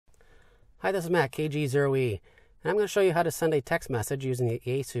Hi, this is Matt, KG0E, and I'm going to show you how to send a text message using the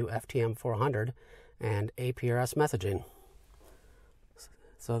Yaesu FTM-400 and APRS messaging.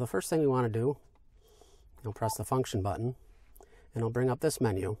 So the first thing we want to do, you'll press the function button, and it'll bring up this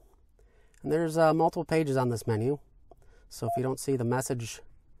menu. And there's multiple pages on this menu, so if you don't see the message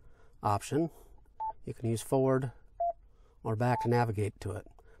option, you can use forward or back to navigate to it.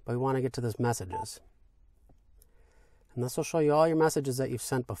 But we want to get to this messages. And this will show you all your messages that you've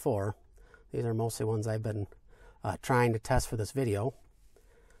sent before. These are mostly ones I've been trying to test for this video.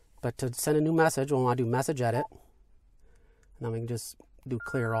 But to send a new message, we'll want to do message edit. And then we can just do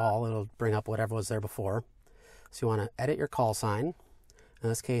clear all. It'll bring up whatever was there before. So you want to edit your call sign. In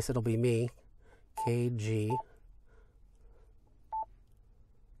this case, it'll be me, KG0E.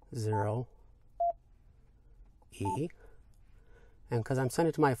 And because I'm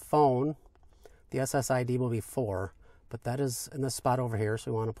sending it to my phone, the SSID will be 4. But that is in this spot over here,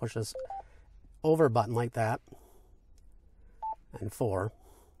 so we want to push this over button like that, and 4,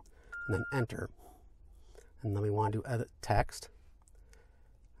 and then enter. And then we want to edit text,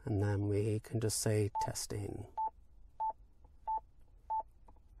 and then we can just say testing.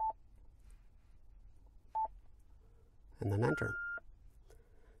 And then enter.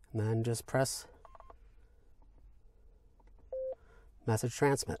 And then just press message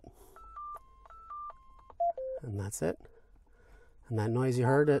transmit. And that's it. And that noise you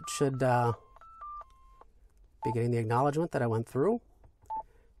heard, it should be getting the acknowledgement that I went through.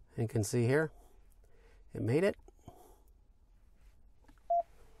 And you can see here, it made it.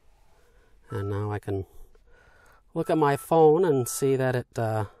 And now I can look at my phone and see that it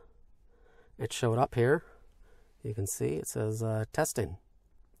showed up here. You can see it says testing.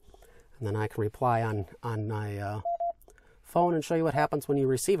 And then I can reply on my phone and show you what happens when you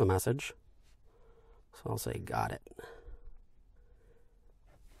receive a message. So I'll say got it.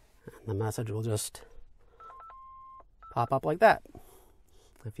 And the message will just pop up like that.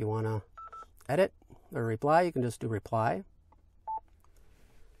 If you want to edit or reply, you can just do reply.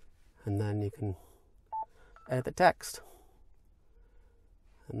 And then you can edit the text.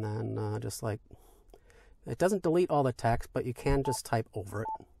 And then just like, it doesn't delete all the text, but you can just type over it.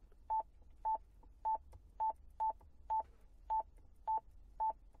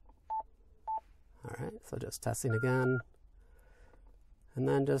 Alright, so just testing again. And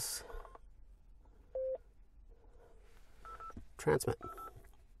then just transmit.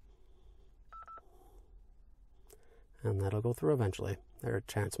 And that'll go through eventually. There, it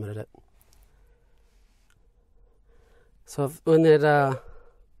transmitted it. So when it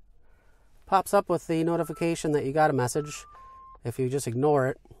pops up with the notification that you got a message, if you just ignore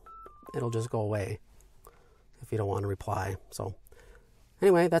it, it'll just go away if you don't want to reply. So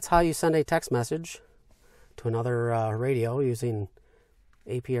anyway, that's how you send a text message to another radio using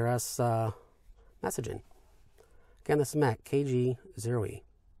APRS messaging. Again, this is Matt, KG0E.